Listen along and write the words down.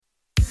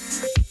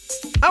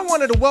I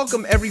wanted to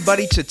welcome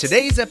everybody to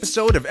today's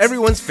episode of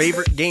everyone's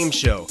favorite game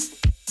show.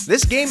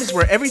 This game is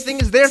where everything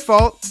is their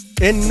fault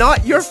and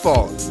not your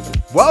fault.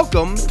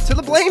 Welcome to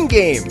the Blame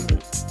Game.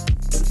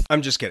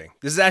 I'm just kidding.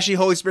 This is Ashley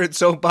Holy Spirit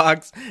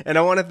Soapbox, and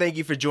I want to thank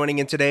you for joining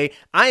in today.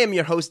 I am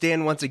your host,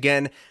 Dan, once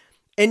again.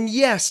 And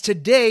yes,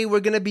 today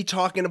we're going to be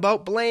talking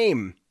about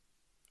blame.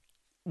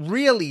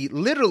 Really,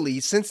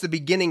 literally, since the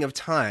beginning of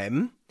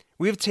time,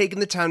 we have taken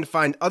the time to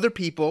find other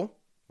people,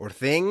 or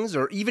things,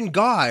 or even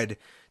God,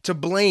 to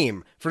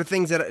blame for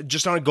things that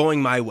just aren't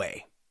going my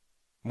way.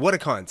 What a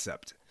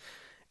concept.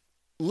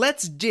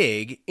 Let's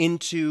dig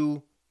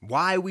into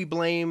why we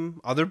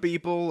blame other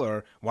people,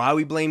 or why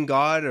we blame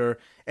God, or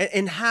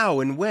and how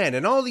and when,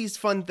 and all these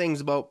fun things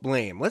about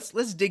blame.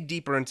 Let's dig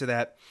deeper into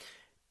that.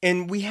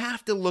 And we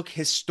have to look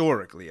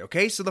historically,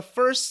 okay? So the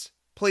first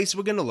place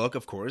we're going to look,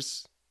 of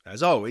course,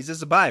 as always,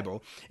 is the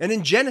Bible. And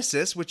in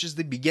Genesis, which is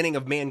the beginning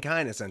of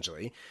mankind,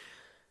 essentially,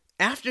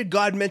 after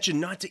God mentioned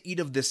not to eat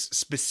of this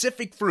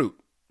specific fruit,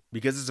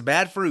 because it's a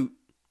bad fruit,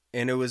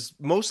 and it was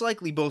most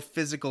likely both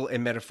physical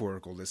and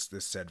metaphorical, this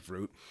said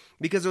fruit,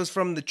 because it was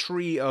from the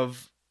tree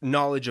of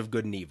knowledge of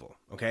good and evil,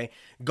 okay?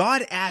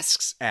 God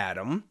asks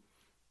Adam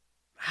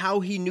how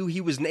he knew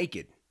he was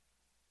naked.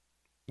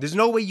 There's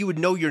no way you would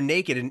know you're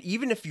naked, and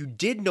even if you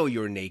did know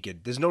you were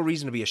naked, there's no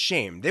reason to be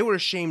ashamed. They were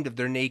ashamed of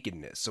their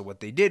nakedness, so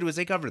what they did was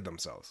they covered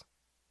themselves.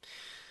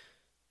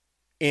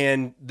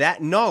 And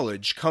that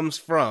knowledge comes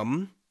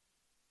from,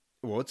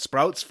 well, it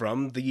sprouts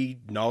from the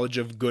knowledge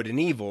of good and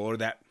evil, or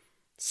that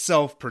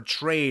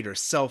self-portrayed or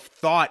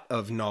self-thought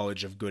of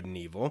knowledge of good and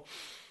evil.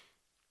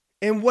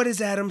 And what does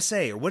Adam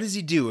say, or what does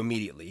he do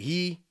immediately?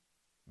 He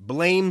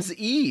blames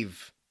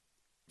Eve.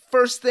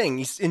 First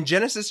thing, in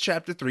Genesis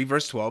chapter 3,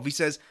 verse 12, he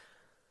says,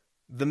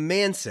 "The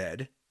man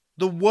said,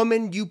 'The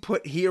woman you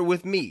put here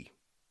with me,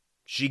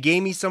 she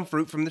gave me some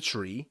fruit from the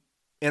tree,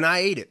 and I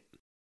ate it.'"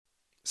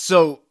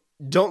 So,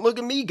 don't look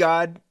at me,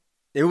 God.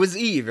 It was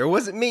Eve. It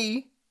wasn't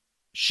me.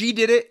 She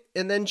did it,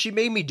 and then she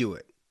made me do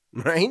it,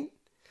 right?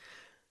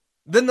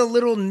 Then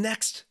the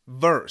next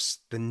verse,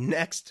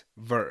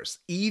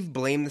 Eve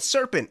blamed the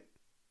serpent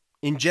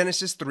in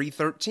Genesis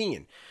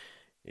 3:13.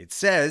 It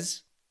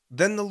says,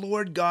 "Then the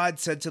Lord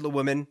God said to the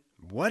woman,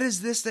 'What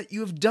is this that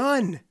you have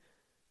done?'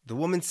 The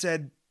woman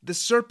said, 'The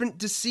serpent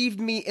deceived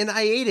me and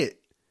I ate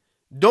it.'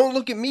 Don't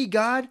look at me,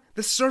 God.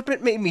 The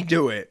serpent made me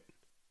do it."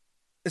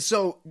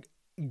 So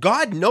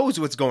God knows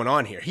what's going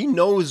on here. He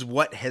knows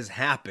what has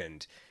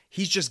happened.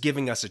 He's just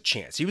giving us a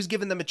chance. He was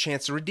giving them a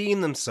chance to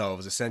redeem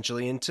themselves,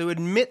 essentially, and to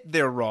admit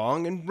they're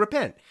wrong and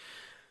repent.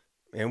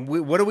 And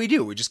what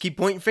do? We just keep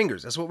pointing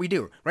fingers. That's what we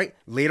do, right?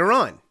 Later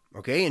on,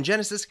 okay, in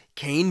Genesis,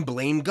 Cain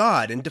blamed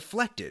God and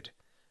deflected.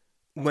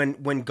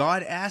 When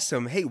God asked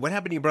him, "Hey, what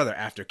happened to your brother?"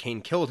 after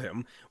Cain killed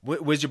him,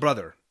 "Where's your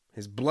brother?"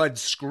 His blood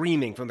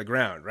screaming from the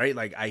ground, right?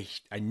 Like,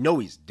 I know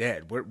he's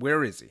dead.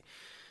 Where is he?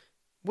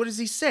 What does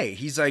he say?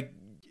 He's like,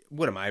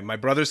 "What am I, my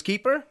brother's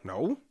keeper?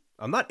 No,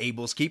 I'm not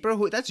Abel's keeper.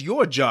 That's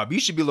your job. You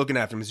should be looking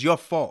after him. It's your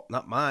fault,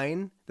 not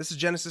mine." This is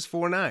Genesis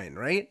 4:9,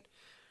 right?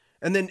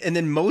 And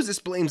then Moses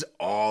blames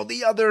all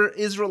the other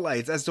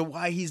Israelites as to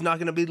why he's not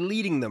going to be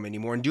leading them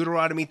anymore in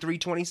Deuteronomy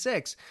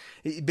 3:26.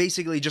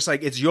 Basically, just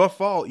like, it's your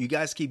fault. You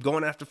guys keep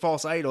going after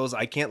false idols.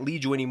 I can't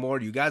lead you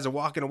anymore. You guys are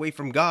walking away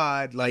from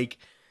God. Like,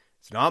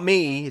 it's not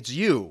me, it's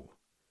you.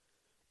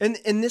 And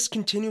this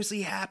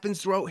continuously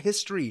happens throughout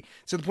history,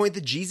 to the point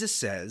that Jesus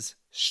says,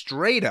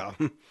 straight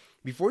up,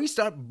 before you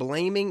start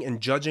blaming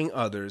and judging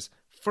others,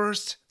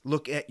 first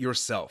look at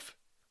yourself.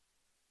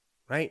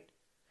 Right?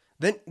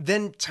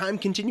 Then time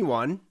continue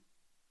on,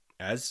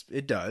 as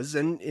it does,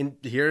 and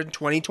here in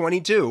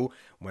 2022,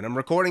 when I'm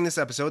recording this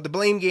episode, the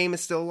blame game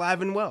is still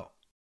alive and well.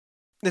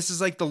 This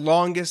is like the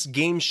longest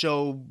game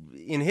show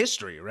in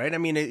history, right? I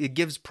mean, it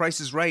gives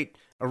Price is Right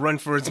a run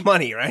for its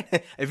money,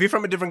 right? If you're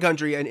from a different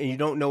country and you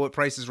don't know what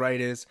Price is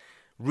Right is,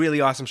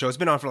 really awesome show. It's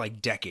been on for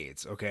like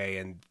decades, okay?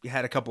 And you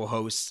had a couple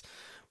hosts.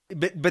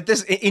 But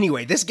this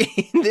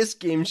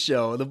game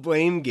show, the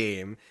blame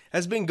game,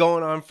 has been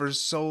going on for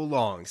so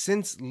long,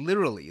 since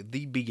literally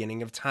the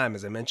beginning of time,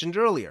 as I mentioned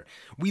earlier.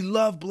 We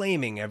love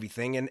blaming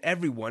everything and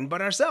everyone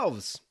but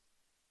ourselves,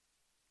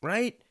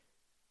 right?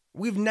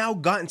 We've now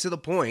gotten to the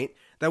point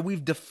that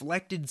we've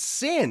deflected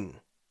sin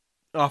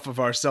off of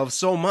ourselves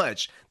so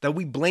much that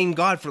we blame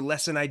God for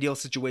less than ideal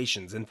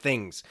situations and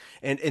things.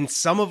 And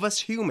some of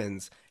us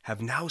humans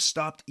have now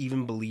stopped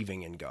even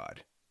believing in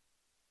God.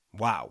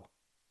 Wow.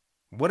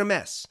 What a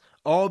mess.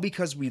 All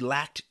because we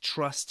lacked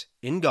trust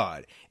in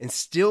God and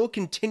still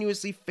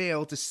continuously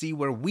fail to see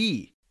where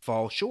we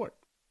fall short.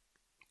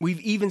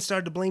 We've even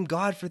started to blame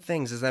God for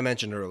things, as I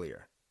mentioned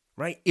earlier,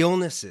 right?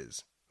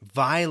 Illnesses,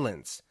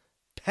 violence,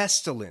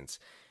 pestilence,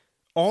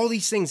 all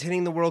these things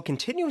hitting the world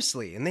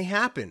continuously, and they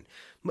happen.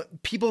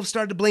 People have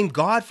started to blame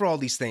God for all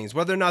these things,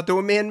 whether or not they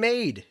were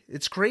man-made.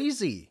 It's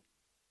crazy.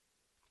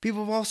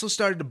 People have also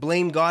started to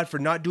blame God for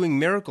not doing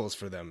miracles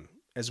for them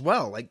as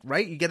well. Like,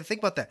 right? You got to think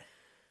about that.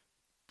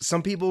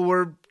 Some people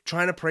were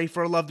trying to pray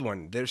for a loved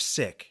one. They're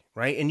sick,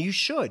 right? And you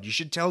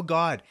should tell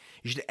God.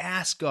 You should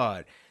ask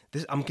God.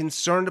 I'm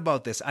concerned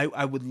about this.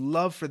 I would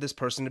love for this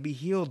person to be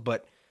healed,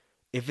 but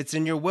if it's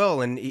in your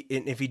will and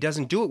if he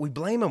doesn't do it, we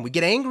blame him. We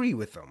get angry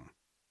with him.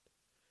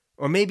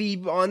 Or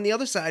maybe on the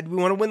other side, we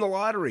want to win the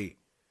lottery.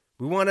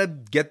 We want to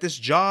get this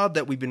job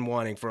that we've been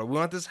wanting for. We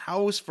want this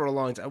house for a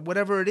long time,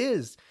 whatever it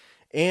is.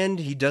 And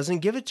he doesn't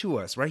give it to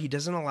us, right? He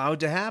doesn't allow it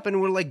to happen.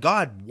 We're like,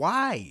 God,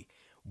 why?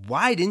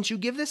 Why didn't you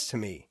give this to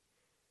me?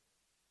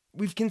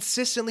 We've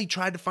consistently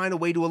tried to find a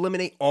way to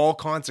eliminate all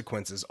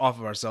consequences off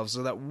of ourselves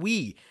so that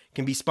we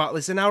can be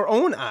spotless in our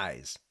own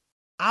eyes.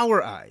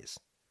 Our eyes.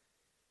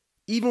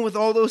 Even with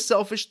all those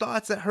selfish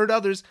thoughts that hurt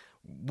others,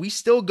 we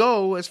still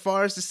go as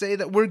far as to say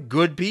that we're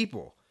good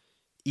people.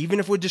 Even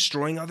if we're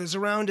destroying others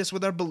around us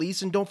with our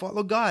beliefs and don't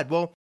follow God.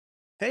 Well,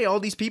 hey, all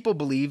these people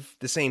believe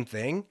the same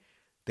thing.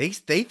 They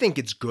think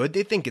it's good.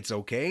 They think it's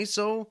okay.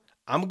 So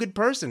I'm a good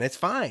person. It's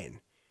fine.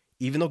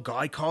 Even though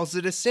God calls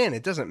it a sin,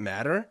 it doesn't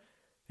matter.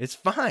 It's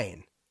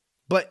fine.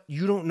 But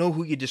you don't know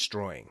who you're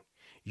destroying.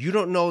 You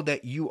don't know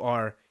that you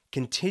are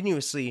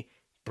continuously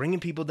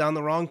bringing people down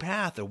the wrong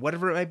path or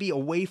whatever it might be,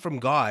 away from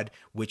God,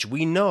 which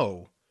we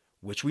know,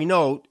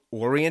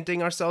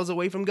 orienting ourselves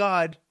away from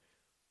God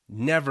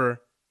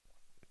never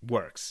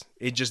works.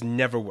 It just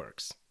never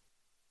works.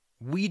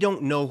 We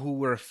don't know who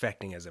we're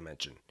affecting, as I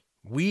mentioned.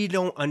 We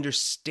don't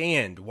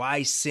understand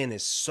why sin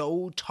is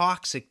so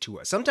toxic to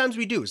us. Sometimes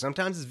we do.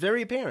 Sometimes it's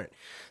very apparent.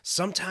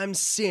 Sometimes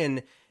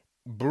sin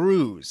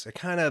brews. It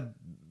kind of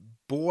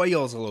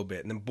boils a little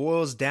bit and then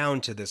boils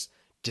down to this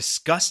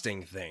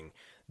disgusting thing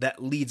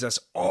that leads us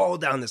all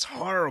down this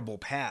horrible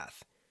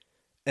path.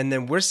 And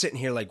then we're sitting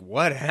here like,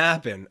 what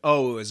happened?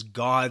 Oh, it was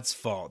God's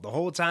fault. The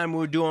whole time we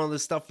were doing all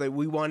this stuff that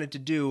we wanted to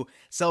do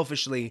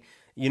selfishly,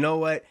 you know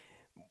what?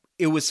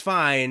 It was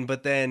fine,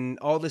 but then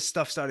all this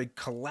stuff started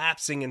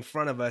collapsing in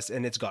front of us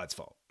and it's God's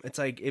fault. It's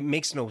like, it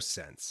makes no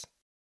sense.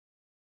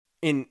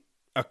 In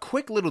a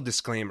quick little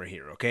disclaimer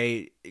here,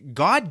 okay?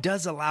 God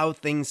does allow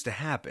things to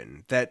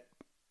happen that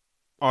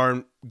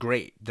aren't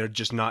great. They're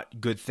just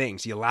not good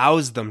things. He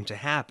allows them to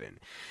happen.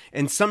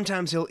 And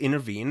sometimes he'll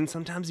intervene and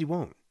sometimes he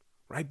won't,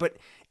 right? But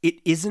it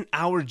isn't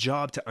our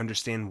job to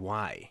understand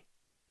why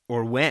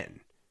or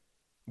when.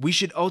 We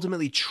should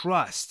ultimately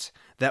trust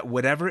that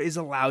whatever is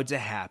allowed to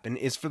happen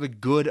is for the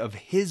good of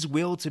his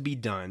will to be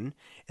done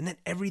and that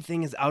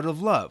everything is out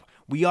of love.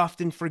 We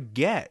often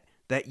forget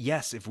that,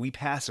 yes, if we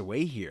pass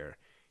away here,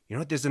 you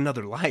know what, there's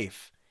another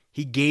life.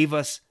 He gave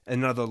us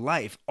another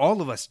life. All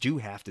of us do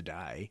have to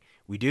die.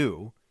 We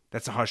do.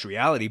 That's a harsh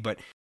reality, but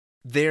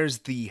there's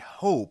the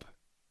hope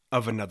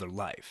of another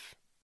life.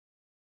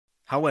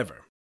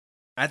 However,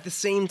 at the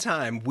same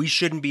time, we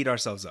shouldn't beat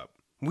ourselves up.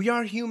 We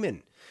are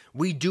human.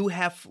 We do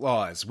have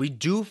flaws. We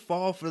do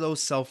fall for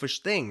those selfish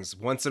things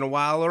once in a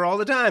while or all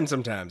the time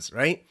sometimes,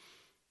 right?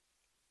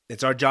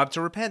 It's our job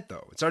to repent,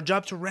 though. It's our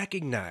job to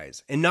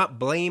recognize and not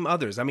blame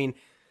others. I mean,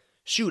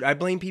 shoot, I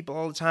blame people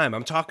all the time.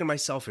 I'm talking to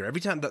myself here. Every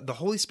time the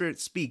Holy Spirit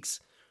speaks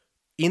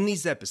in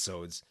these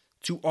episodes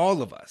to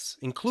all of us,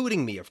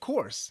 including me, of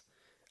course.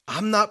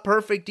 I'm not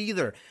perfect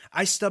either.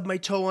 I stub my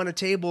toe on a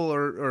table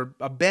or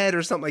a bed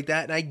or something like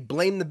that, and I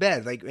blame the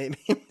bed. Like,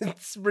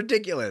 it's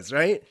ridiculous,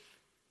 right?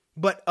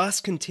 But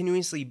us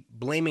continuously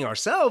blaming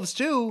ourselves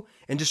too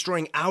and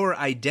destroying our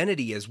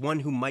identity as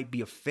one who might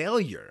be a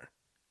failure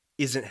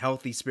isn't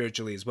healthy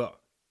spiritually as well.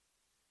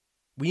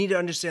 We need to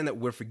understand that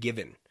we're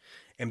forgiven.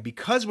 And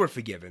because we're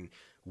forgiven,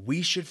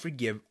 we should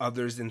forgive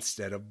others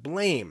instead of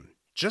blame,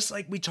 just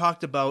like we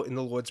talked about in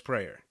the Lord's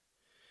Prayer.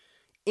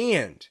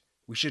 And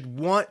we should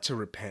want to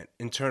repent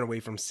and turn away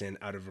from sin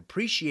out of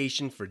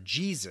appreciation for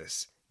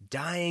Jesus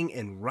dying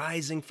and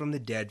rising from the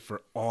dead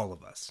for all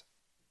of us.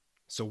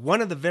 So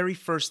one of the very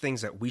first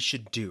things that we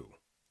should do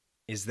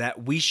is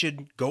that we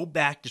should go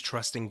back to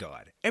trusting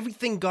God.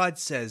 Everything God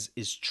says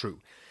is true.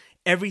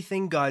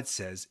 Everything God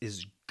says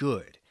is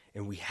good.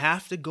 And we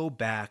have to go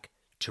back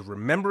to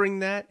remembering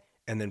that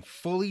and then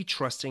fully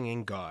trusting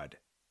in God.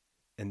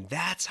 And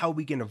that's how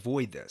we can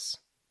avoid this.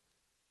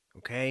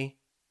 Okay?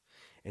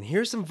 And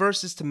here's some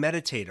verses to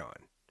meditate on.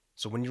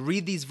 So when you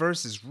read these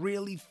verses,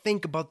 really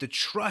think about the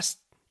trust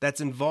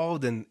that's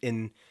involved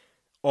in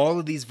all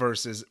of these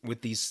verses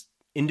with these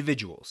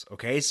individuals.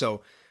 Okay?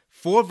 So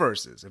 4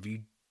 verses. If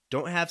you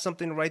don't have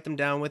something to write them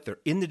down with, they're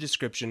in the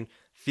description.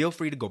 Feel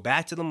free to go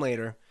back to them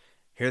later.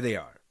 Here they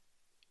are.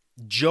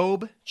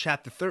 Job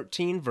chapter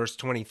 13, verse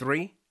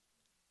 23.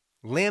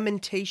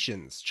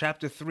 Lamentations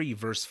chapter 3,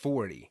 verse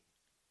 40.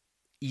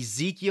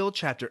 Ezekiel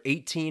chapter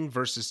 18,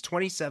 verses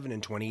 27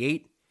 and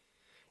 28.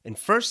 And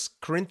 1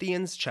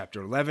 Corinthians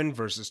chapter 11,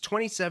 verses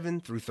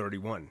 27 through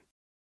 31.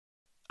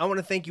 I want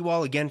to thank you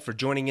all again for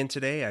joining in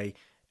today. I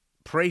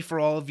pray for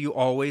all of you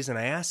always, and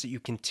I ask that you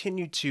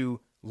continue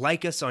to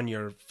like us on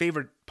your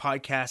favorite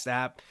podcast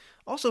app.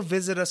 Also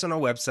visit us on our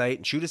website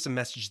and shoot us a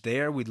message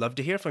there. We'd love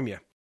to hear from you.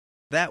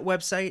 That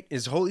website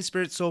is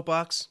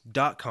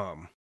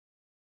HolySpiritSoapbox.com.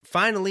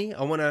 Finally,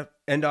 I want to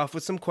end off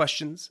with some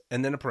questions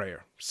and then a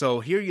prayer. So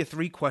here are your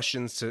 3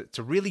 questions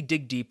to really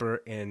dig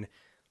deeper and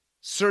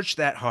search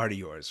that heart of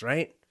yours,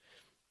 right?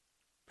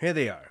 Here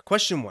they are.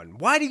 Question 1.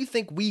 Why do you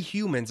think we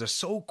humans are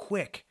so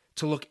quick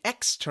to look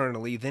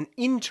externally than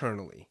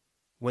internally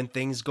when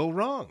things go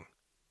wrong?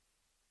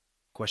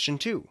 Question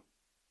 2.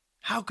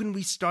 How can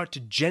we start to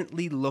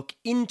gently look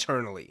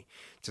internally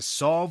to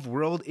solve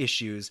world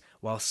issues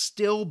while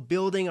still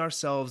building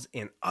ourselves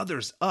and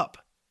others up?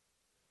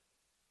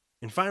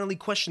 And finally,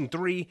 question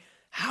 3.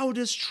 How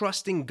does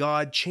trusting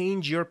God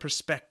change your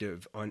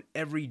perspective on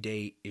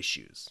everyday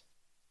issues?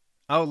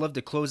 I would love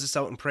to close this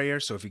out in prayer,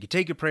 so if you could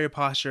take your prayer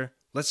posture,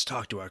 let's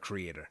talk to our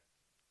Creator.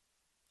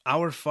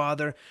 Our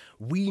Father,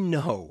 we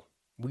know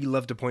we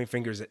love to point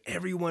fingers at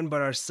everyone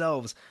but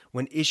ourselves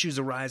when issues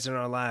arise in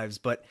our lives,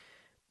 but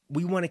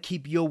we want to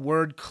keep your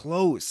word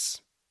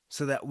close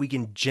so that we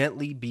can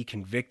gently be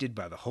convicted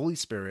by the Holy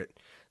Spirit,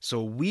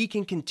 so we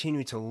can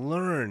continue to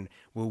learn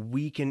where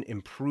we can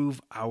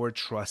improve our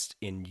trust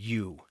in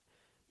you.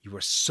 You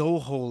are so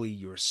holy.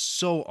 You are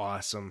so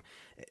awesome.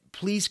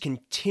 Please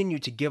continue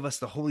to give us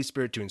the Holy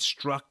Spirit to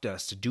instruct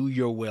us to do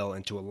your will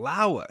and to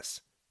allow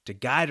us to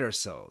guide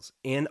ourselves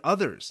and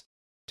others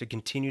to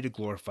continue to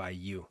glorify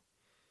you.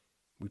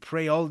 We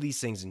pray all of these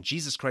things in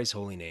Jesus Christ's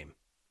holy name.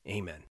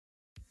 Amen.